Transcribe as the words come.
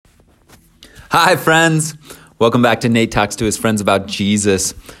Hi, friends. Welcome back to Nate Talks to his friends about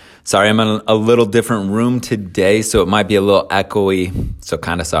Jesus. Sorry, I'm in a little different room today, so it might be a little echoey, so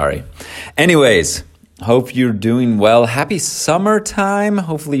kind of sorry. Anyways, hope you're doing well. Happy summertime.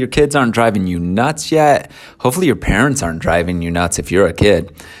 Hopefully your kids aren't driving you nuts yet. Hopefully your parents aren't driving you nuts if you're a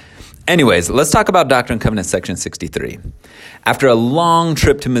kid. Anyways, let's talk about Doctrine and Covenants section 63. After a long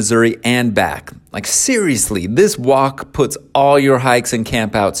trip to Missouri and back, like seriously, this walk puts all your hikes and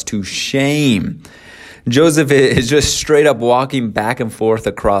campouts to shame. Joseph is just straight up walking back and forth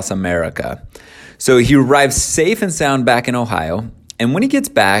across America. So he arrives safe and sound back in Ohio. And when he gets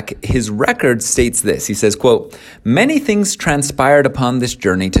back, his record states this. He says, quote, "Many things transpired upon this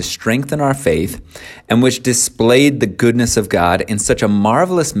journey to strengthen our faith, and which displayed the goodness of God in such a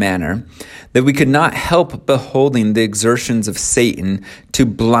marvelous manner that we could not help beholding the exertions of Satan to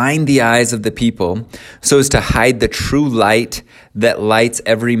blind the eyes of the people, so as to hide the true light that lights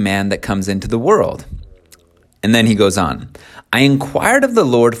every man that comes into the world." And then he goes on, "I inquired of the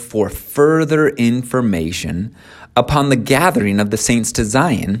Lord for further information upon the gathering of the saints to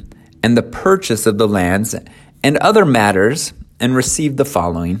Zion and the purchase of the lands and other matters, and received the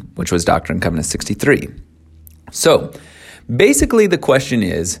following," which was Doctrine and Covenants 63. So basically the question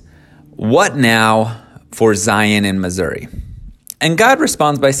is, what now for Zion in Missouri? And God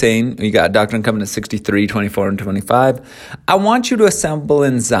responds by saying, you got Doctrine and Covenants 63, 24, and 25, "I want you to assemble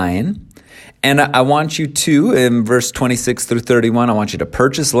in Zion. And I want you to, in verse 26 through 31, I want you to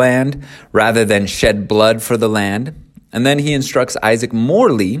purchase land rather than shed blood for the land." And then he instructs Isaac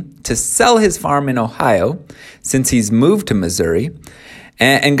Morley to sell his farm in Ohio since he's moved to Missouri.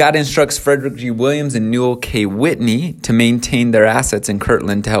 And God instructs Frederick G. Williams and Newell K. Whitney to maintain their assets in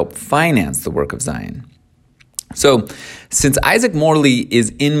Kirtland to help finance the work of Zion. So since Isaac Morley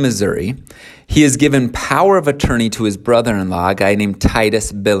is in Missouri, he is given power of attorney to his brother-in-law, a guy named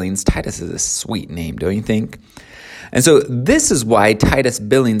Titus Billings. Titus is a sweet name, don't you think? And so this is why Titus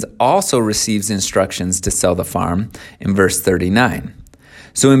Billings also receives instructions to sell the farm in verse 39.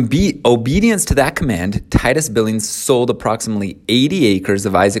 So in obedience to that command, Titus Billings sold approximately 80 acres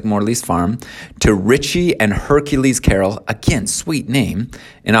of Isaac Morley's farm to Richie and Hercules Carroll, again, sweet name,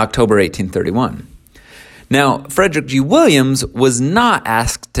 in October 1831. Now, Frederick G. Williams was not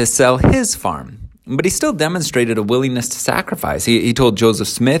asked to sell his farm, but he still demonstrated a willingness to sacrifice. He told Joseph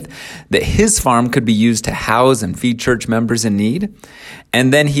Smith that his farm could be used to house and feed church members in need,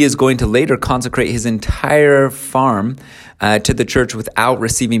 and then he is going to later consecrate his entire farm to the church without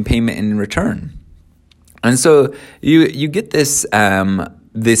receiving payment in return. And so you get this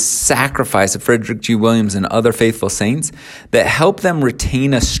sacrifice of Frederick G. Williams and other faithful saints that help them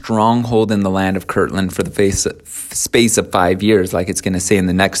retain a stronghold in the land of Kirtland for the space of 5 years, like it's going to say in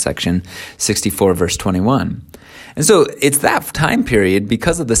the next section, 64 verse 21. And so it's that time period,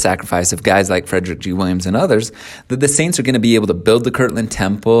 because of the sacrifice of guys like Frederick G. Williams and others, that the saints are going to be able to build the Kirtland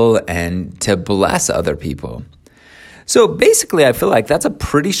temple and to bless other people. So basically, I feel like that's a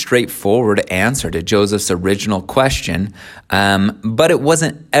pretty straightforward answer to Joseph's original question, but it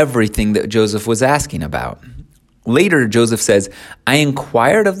wasn't everything that Joseph was asking about. Later, Joseph says, "I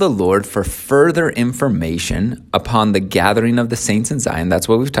inquired of the Lord for further information upon the gathering of the saints in Zion," that's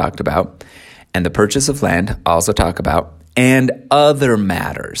what we've talked about, "and the purchase of land," also talk about, "and other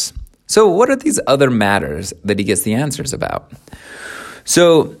matters." So what are these other matters that he gets the answers about?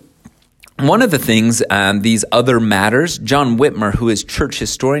 So one of the things, these other matters, John Whitmer, who is church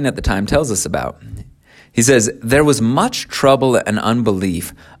historian at the time, tells us about. He says, "There was much trouble and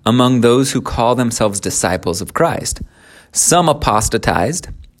unbelief among those who call themselves disciples of Christ. Some apostatized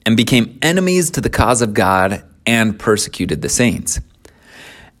and became enemies to the cause of God and persecuted the saints."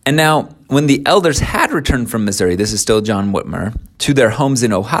 And now, when the elders had returned from Missouri, this is still John Whitmer, to their homes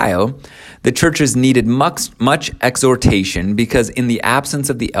in Ohio, the churches needed much exhortation because in the absence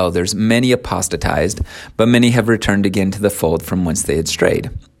of the elders, many apostatized, but many have returned again to the fold from whence they had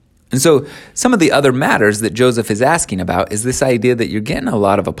strayed. And so some of the other matters that Joseph is asking about is this idea that you're getting a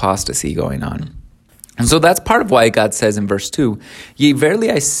lot of apostasy going on. And so that's part of why God says in verse 2, "Yea,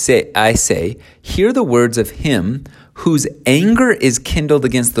 verily I say, hear the words of him whose anger is kindled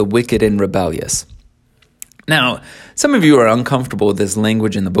against the wicked and rebellious." Now, some of you are uncomfortable with this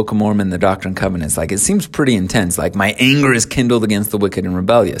language in the Book of Mormon, the Doctrine and Covenants. Like, it seems pretty intense, like my anger is kindled against the wicked and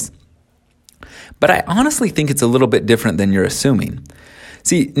rebellious. But I honestly think it's a little bit different than you're assuming.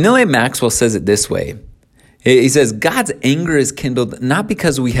 See, Neal A. Maxwell says it this way. He says, God's anger is kindled not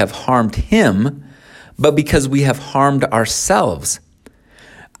because we have harmed him, but because we have harmed ourselves.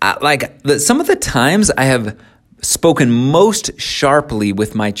 Some of the times I have spoken most sharply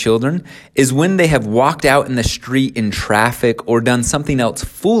with my children is when they have walked out in the street in traffic or done something else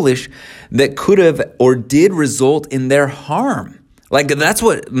foolish that could have or did result in their harm. Like, that's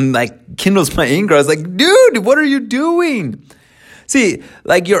what kindles my anger. I was like, dude, what are you doing? See,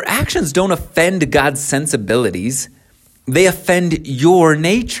 your actions don't offend God's sensibilities. They offend your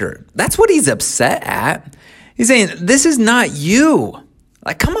nature. That's what he's upset at. He's saying, this is not you.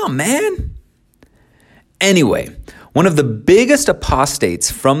 Come on, man. Anyway, one of the biggest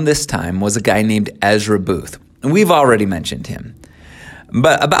apostates from this time was a guy named Ezra Booth. And we've already mentioned him.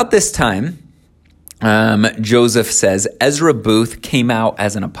 But about this time, Joseph says, Ezra Booth came out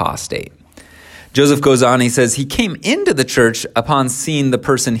as an apostate. Joseph goes on, he says, he came into the church upon seeing the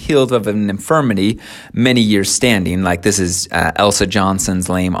person healed of an infirmity many years standing. Like, this is Elsa Johnson's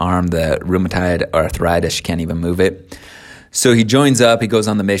lame arm, the rheumatoid arthritis, she can't even move it. So he joins up, he goes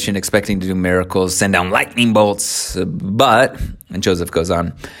on the mission expecting to do miracles, send down lightning bolts. But, and Joseph goes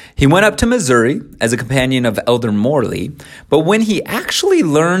on, he went up to Missouri as a companion of Elder Morley. But when he actually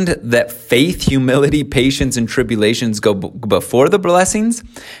learned that faith, humility, patience, and tribulations go before the blessings,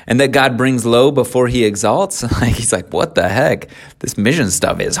 and that God brings low before he exalts, he's like, what the heck? This mission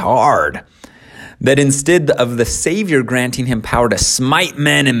stuff is hard. That instead of the Savior granting him power to smite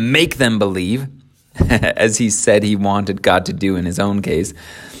men and make them believe, as he said he wanted God to do in his own case,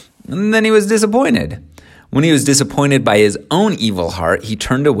 and then he was disappointed. When he was disappointed by his own evil heart, he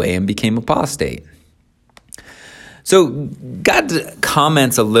turned away and became apostate. So God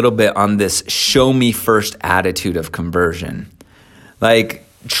comments a little bit on this show me first attitude of conversion. Like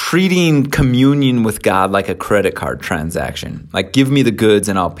treating communion with God like a credit card transaction. Like, give me the goods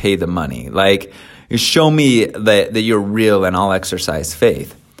and I'll pay the money. Like, show me that you're real and I'll exercise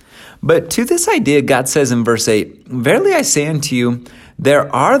faith. But to this idea, God says in verse 8, verily I say unto you,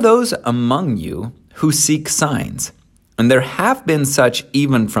 there are those among you who seek signs, and there have been such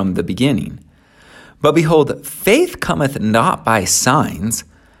even from the beginning. But behold, faith cometh not by signs,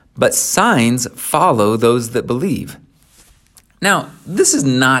 but signs follow those that believe. Now, this is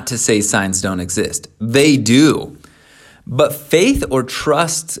not to say signs don't exist. They do. But faith or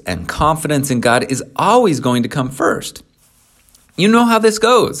trust and confidence in God is always going to come first. You know how this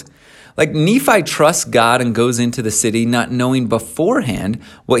goes. Like, Nephi trusts God and goes into the city not knowing beforehand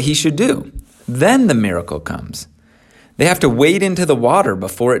what he should do. Then the miracle comes. They have to wade into the water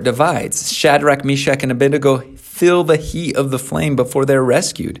before it divides. Shadrach, Meshach, and Abednego feel the heat of the flame before they're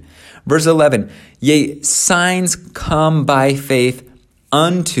rescued. Verse 11, yea, signs come by faith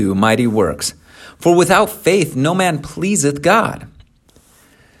unto mighty works. For without faith no man pleaseth God.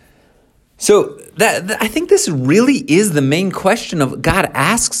 So I think this really is the main question of God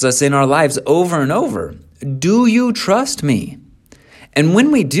asks us in our lives over and over. Do you trust me? And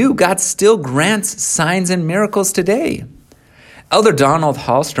when we do, God still grants signs and miracles today. Elder Donald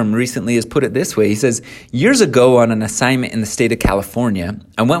Hallstrom recently has put it this way. He says, years ago on an assignment in the state of California,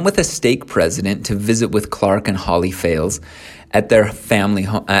 I went with a stake president to visit with Clark and Holly Fales at their family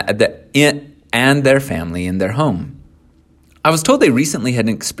and their family in their home. I was told they recently had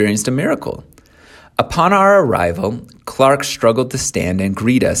experienced a miracle. Upon our arrival, Clark struggled to stand and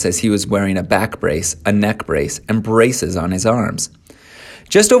greet us as he was wearing a back brace, a neck brace, and braces on his arms.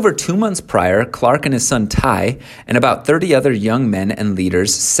 Just over 2 months prior, Clark and his son Ty and about 30 other young men and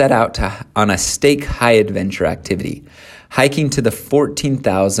leaders set out on a stake high adventure activity, hiking to the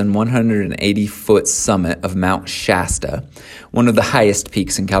 14,180-foot summit of Mount Shasta, one of the highest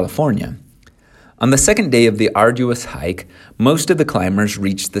peaks in California. On the second day of the arduous hike, most of the climbers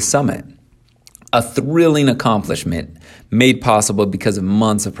reached the summit, a thrilling accomplishment made possible because of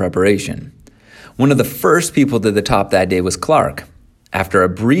months of preparation. One of the first people to the top that day was Clark. After a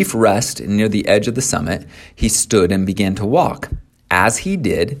brief rest near the edge of the summit, he stood and began to walk. As he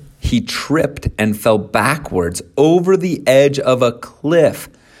did, he tripped and fell backwards over the edge of a cliff,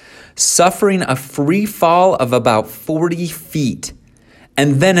 suffering a free fall of about 40 feet.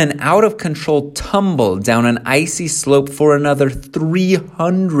 And then an out-of-control tumble down an icy slope for another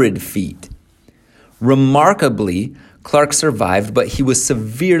 300 feet. Remarkably, Clark survived, but he was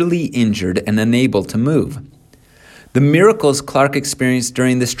severely injured and unable to move. The miracles Clark experienced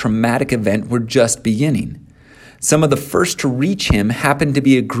during this traumatic event were just beginning. Some of the first to reach him happened to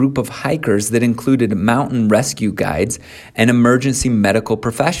be a group of hikers that included mountain rescue guides and emergency medical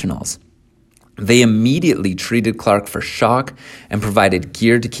professionals. They immediately treated Clark for shock and provided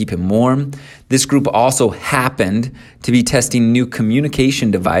gear to keep him warm. This group also happened to be testing a new communication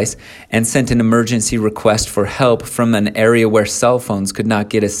device and sent an emergency request for help from an area where cell phones could not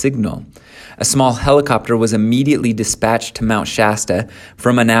get a signal. A small helicopter was immediately dispatched to Mount Shasta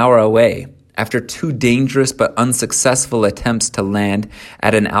from an hour away. After 2 dangerous but unsuccessful attempts to land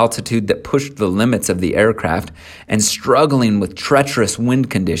at an altitude that pushed the limits of the aircraft and struggling with treacherous wind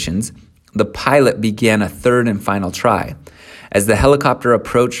conditions, the pilot began a 3rd and final try. As the helicopter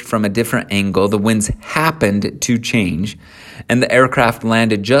approached from a different angle, the winds happened to change, and the aircraft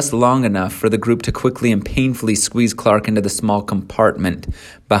landed just long enough for the group to quickly and painfully squeeze Clark into the small compartment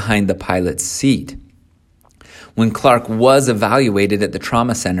behind the pilot's seat. When Clark was evaluated at the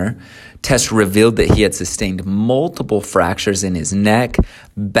trauma center, tests revealed that he had sustained multiple fractures in his neck,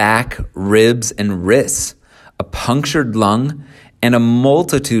 back, ribs, and wrists, a punctured lung, and a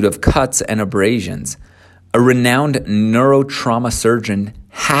multitude of cuts and abrasions. A renowned neurotrauma surgeon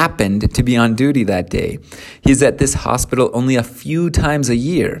happened to be on duty that day. He's at this hospital only a few times a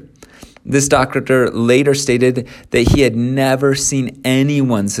year. This doctor later stated that he had never seen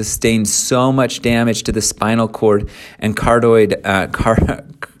anyone sustain so much damage to the spinal cord and carotid,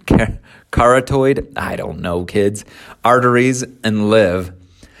 arteries, and live.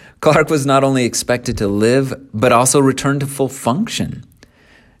 Clark was not only expected to live, but also return to full function.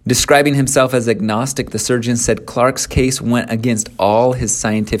 Describing himself as agnostic, the surgeon said Clark's case went against all his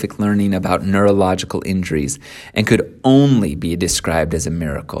scientific learning about neurological injuries and could only be described as a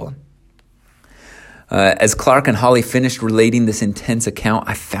miracle. As Clark and Holly finished relating this intense account,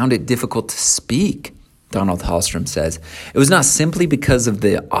 I found it difficult to speak, Donald Hallstrom says. It was not simply because of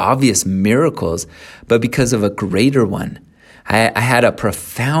the obvious miracles, but because of a greater one. I had a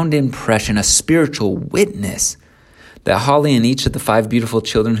profound impression, a spiritual witness, that Holly and each of the 5 beautiful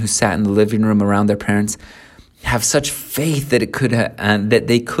children who sat in the living room around their parents have such faith that that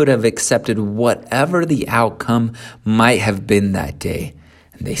they could have accepted whatever the outcome might have been that day,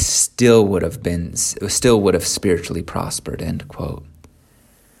 and they still would have spiritually prospered. End quote.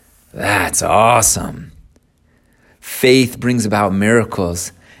 That's awesome. Faith brings about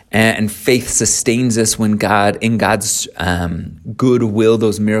miracles, and faith sustains us when in God's good will,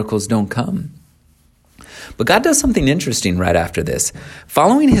 those miracles don't come. But God does something interesting right after this.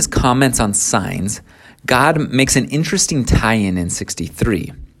 Following his comments on signs, God makes an interesting tie-in in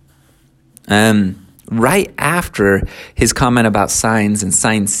 63. Right after his comment about signs and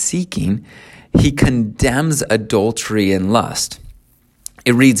sign seeking, he condemns adultery and lust.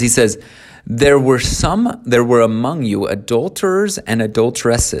 It reads, he says, There were among you adulterers and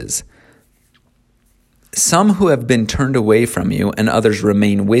adulteresses, some who have been turned away from you, and others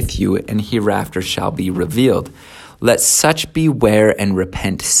remain with you, and hereafter shall be revealed. Let such beware and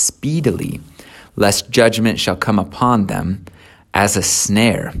repent speedily, lest judgment shall come upon them as a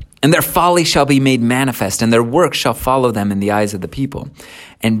snare. And their folly shall be made manifest, and their work shall follow them in the eyes of the people.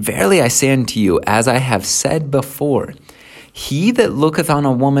 And verily I say unto you, as I have said before, he that looketh on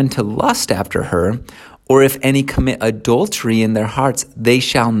a woman to lust after her, or if any commit adultery in their hearts, they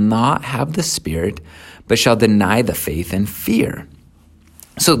shall not have the Spirit, but shall deny the faith and fear.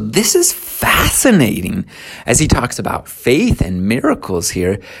 So this is fascinating as he talks about faith and miracles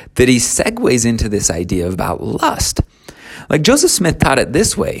here, that he segues into this idea about lust. Like Joseph Smith taught it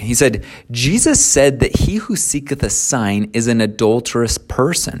this way. He said, Jesus said that he who seeketh a sign is an adulterous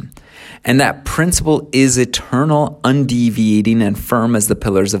person, and that principle is eternal, undeviating, and firm as the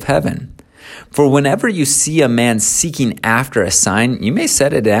pillars of heaven. For whenever you see a man seeking after a sign, you may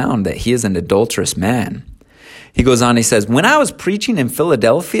set it down that he is an adulterous man. He goes on, he says, when I was preaching in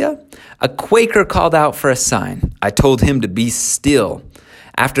Philadelphia, a Quaker called out for a sign. I told him to be still.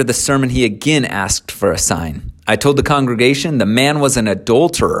 After the sermon, he again asked for a sign. I told the congregation the man was an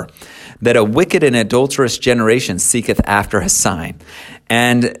adulterer, that a wicked and adulterous generation seeketh after a sign,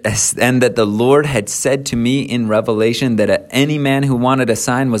 and that the Lord had said to me in Revelation that any man who wanted a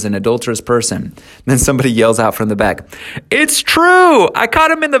sign was an adulterous person. Then somebody yells out from the back, "It's true! I caught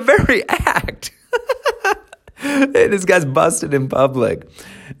him in the very act." This guy's busted in public.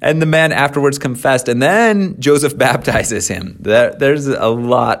 And the man afterwards confessed, and then Joseph baptizes him. There's a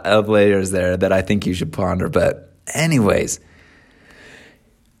lot of layers there that I think you should ponder. But anyways,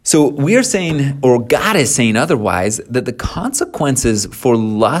 so we are saying, or God is saying otherwise, that the consequences for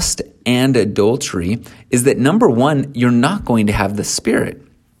lust and adultery is that, number one, you're not going to have the Spirit.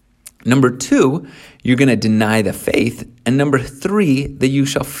 Number two, you're going to deny the faith. And number three, that you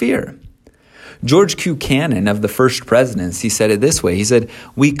shall fear. George Q. Cannon of the First Presidents, he said it this way. He said,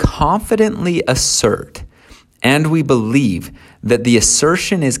 we confidently assert and we believe that the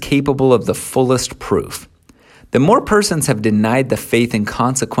assertion is capable of the fullest proof. The more persons have denied the faith in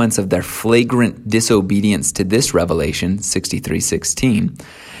consequence of their flagrant disobedience to this revelation, 63:16,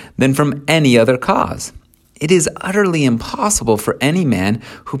 than from any other cause. It is utterly impossible for any man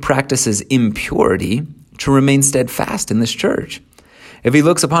who practices impurity to remain steadfast in this church. If he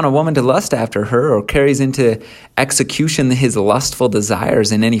looks upon a woman to lust after her or carries into execution his lustful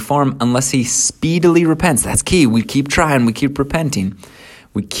desires in any form, unless he speedily repents, that's key. We keep trying, we keep repenting.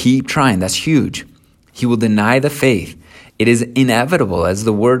 We keep trying, that's huge. He will deny the faith. It is inevitable, as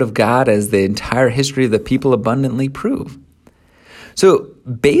the word of God, as the entire history of the people abundantly prove. So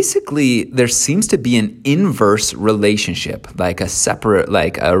basically, there seems to be an inverse relationship, like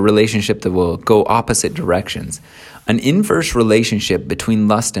a relationship that will go opposite directions, an inverse relationship between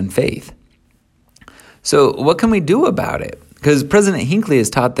lust and faith. So what can we do about it? Because President Hinckley has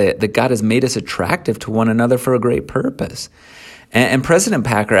taught that God has made us attractive to one another for a great purpose. And President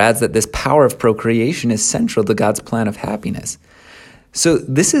Packer adds that this power of procreation is central to God's plan of happiness. So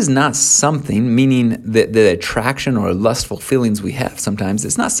this is not something, meaning that the attraction or lustful feelings we have sometimes,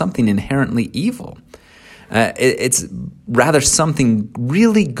 it's not something inherently evil. It's rather something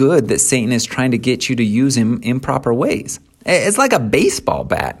really good that Satan is trying to get you to use in improper ways. It's like a baseball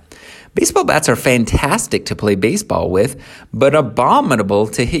bat. Baseball bats are fantastic to play baseball with, but abominable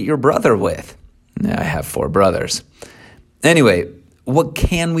to hit your brother with. I have 4 brothers. Anyway, what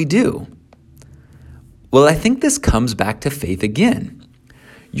can we do? Well, I think this comes back to faith again.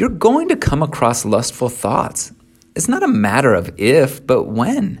 You're going to come across lustful thoughts. It's not a matter of if, but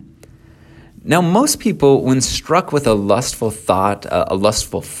when. Now, most people, when struck with a lustful thought, a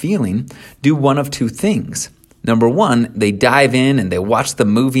lustful feeling, do one of 2 things. Number 1, they dive in and they watch the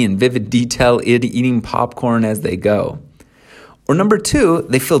movie in vivid detail, eating popcorn as they go. Or number 2,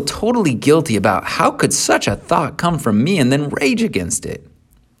 they feel totally guilty about how could such a thought come from me and then rage against it.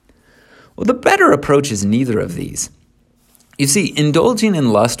 Well, the better approach is neither of these. You see, indulging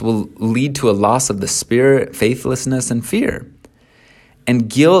in lust will lead to a loss of the spirit, faithlessness, and fear. And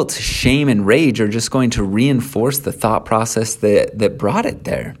guilt, shame, and rage are just going to reinforce the thought process that brought it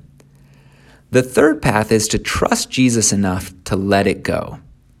there. The third path is to trust Jesus enough to let it go.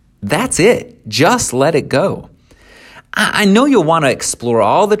 That's it. Just let it go. I know you'll want to explore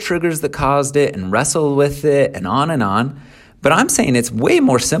all the triggers that caused it and wrestle with it and on, but I'm saying it's way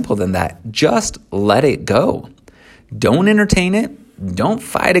more simple than that. Just let it go. Don't entertain it. Don't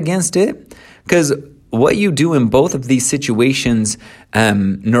fight against it. Because what you do in both of these situations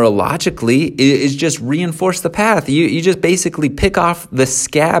neurologically is just reinforce the path. You just basically pick off the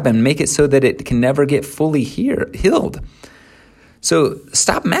scab and make it so that it can never get fully healed. So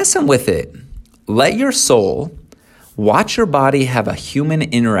stop messing with it. Let your soul watch your body have a human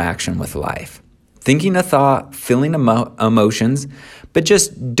interaction with life. Thinking a thought, feeling emotions, but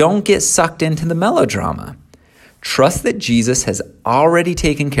just don't get sucked into the melodrama. Trust that Jesus has already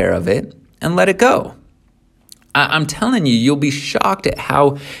taken care of it and let it go. I'm telling you, you'll be shocked at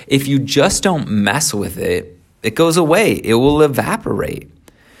how if you just don't mess with it, it goes away. It will evaporate.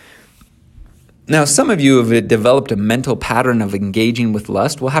 Now, some of you have developed a mental pattern of engaging with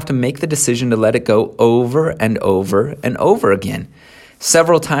lust will have to make the decision to let it go over and over and over again.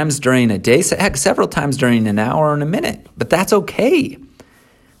 Several times during a day, heck, several times during an hour and a minute. But that's okay.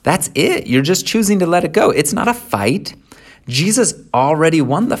 That's it. You're just choosing to let it go. It's not a fight. Jesus already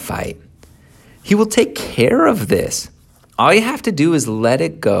won the fight. He will take care of this. All you have to do is let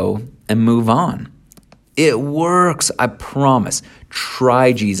it go and move on. It works, I promise.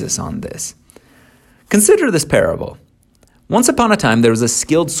 Try Jesus on this. Consider this parable. Once upon a time, there was a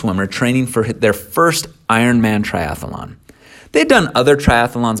skilled swimmer training for their first Ironman triathlon. They'd done other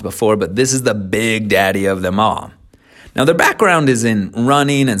triathlons before, but this is the big daddy of them all. Now, their background is in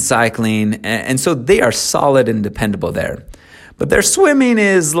running and cycling, and so they are solid and dependable there. But their swimming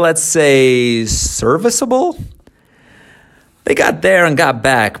is, let's say, serviceable. They got there and got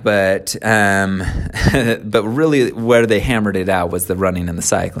back, but really where they hammered it out was the running and the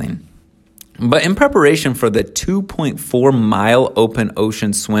cycling. But in preparation for the 2.4-mile open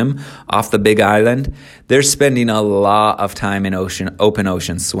ocean swim off the Big Island, they're spending a lot of time in open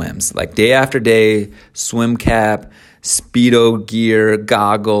ocean swims, like day after day, swim cap, Speedo gear,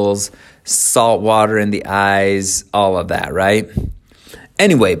 goggles, salt water in the eyes, all of that, right?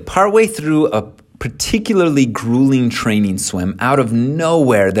 Anyway, partway through a particularly grueling training swim, out of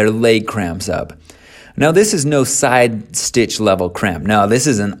nowhere, their leg cramps up. Now, this is no side stitch level cramp. No, this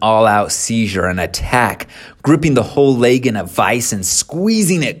is an all-out seizure, an attack, gripping the whole leg in a vice and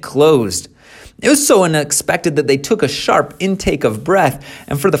squeezing it closed. It was so unexpected that they took a sharp intake of breath,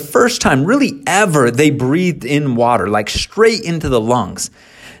 and for the first time, really ever, they breathed in water, like straight into the lungs.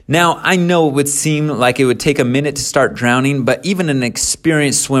 Now, I know it would seem like it would take a minute to start drowning, but even an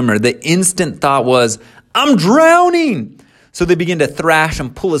experienced swimmer, the instant thought was, I'm drowning! So they begin to thrash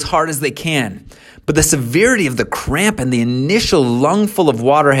and pull as hard as they can. But the severity of the cramp and the initial lungful of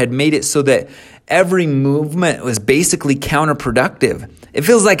water had made it so that every movement was basically counterproductive. It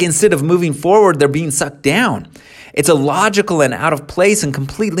feels like instead of moving forward, they're being sucked down. It's illogical and out of place and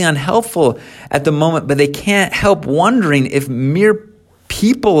completely unhelpful at the moment, but they can't help wondering if mere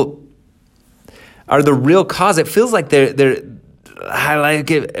people are the real cause. It feels like they're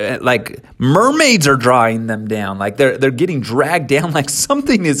like mermaids are drawing them down, like they're getting dragged down, like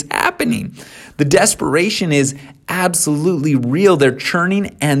something is happening. The desperation is absolutely real. They're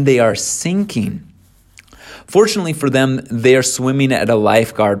churning and they are sinking. Fortunately for them, they are swimming at a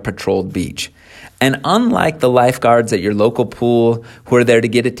lifeguard patrolled beach. And unlike the lifeguards at your local pool who are there to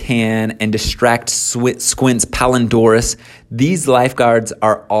get a tan and distract Squint's Palindorus, these lifeguards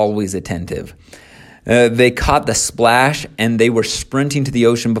are always attentive. They caught the splash and they were sprinting to the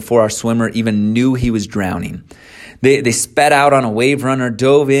ocean before our swimmer even knew he was drowning. They sped out on a wave runner,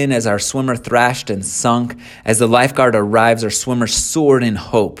 dove in as our swimmer thrashed and sunk. As the lifeguard arrives, our swimmer soared in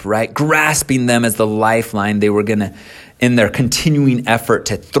hope, right? Grasping them as the lifeline they were going to, in their continuing effort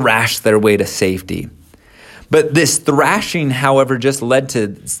to thrash their way to safety. But this thrashing, however, just led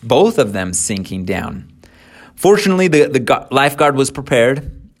to both of them sinking down. Fortunately, the lifeguard was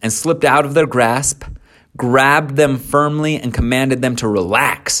prepared and slipped out of their grasp, grabbed them firmly, and commanded them to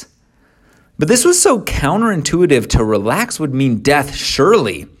relax. But this was so counterintuitive. To relax would mean death,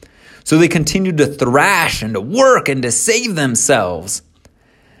 surely. So they continued to thrash and to work and to save themselves,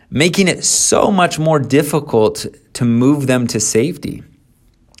 making it so much more difficult to move them to safety.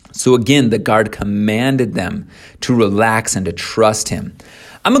 So again, the guard commanded them to relax and to trust him.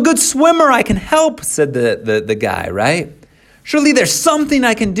 "I'm a good swimmer, I can help," said the guy, right? "Surely there's something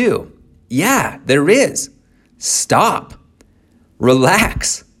I can do." Yeah, there is. Stop,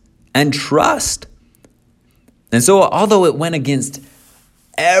 relax, and trust. And so although it went against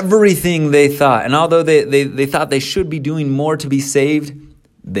everything they thought, and although they thought they should be doing more to be saved,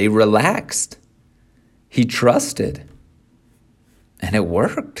 they relaxed. He trusted. And it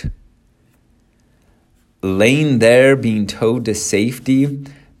worked. Laying there, being towed to safety,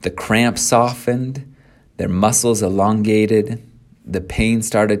 the cramp softened, their muscles elongated, the pain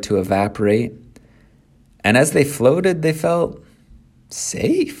started to evaporate. And as they floated, they felt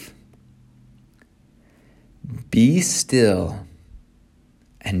safe. Be still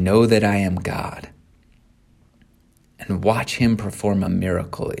and know that I am God. And watch him perform a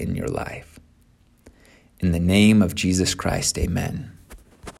miracle in your life. In the name of Jesus Christ, amen.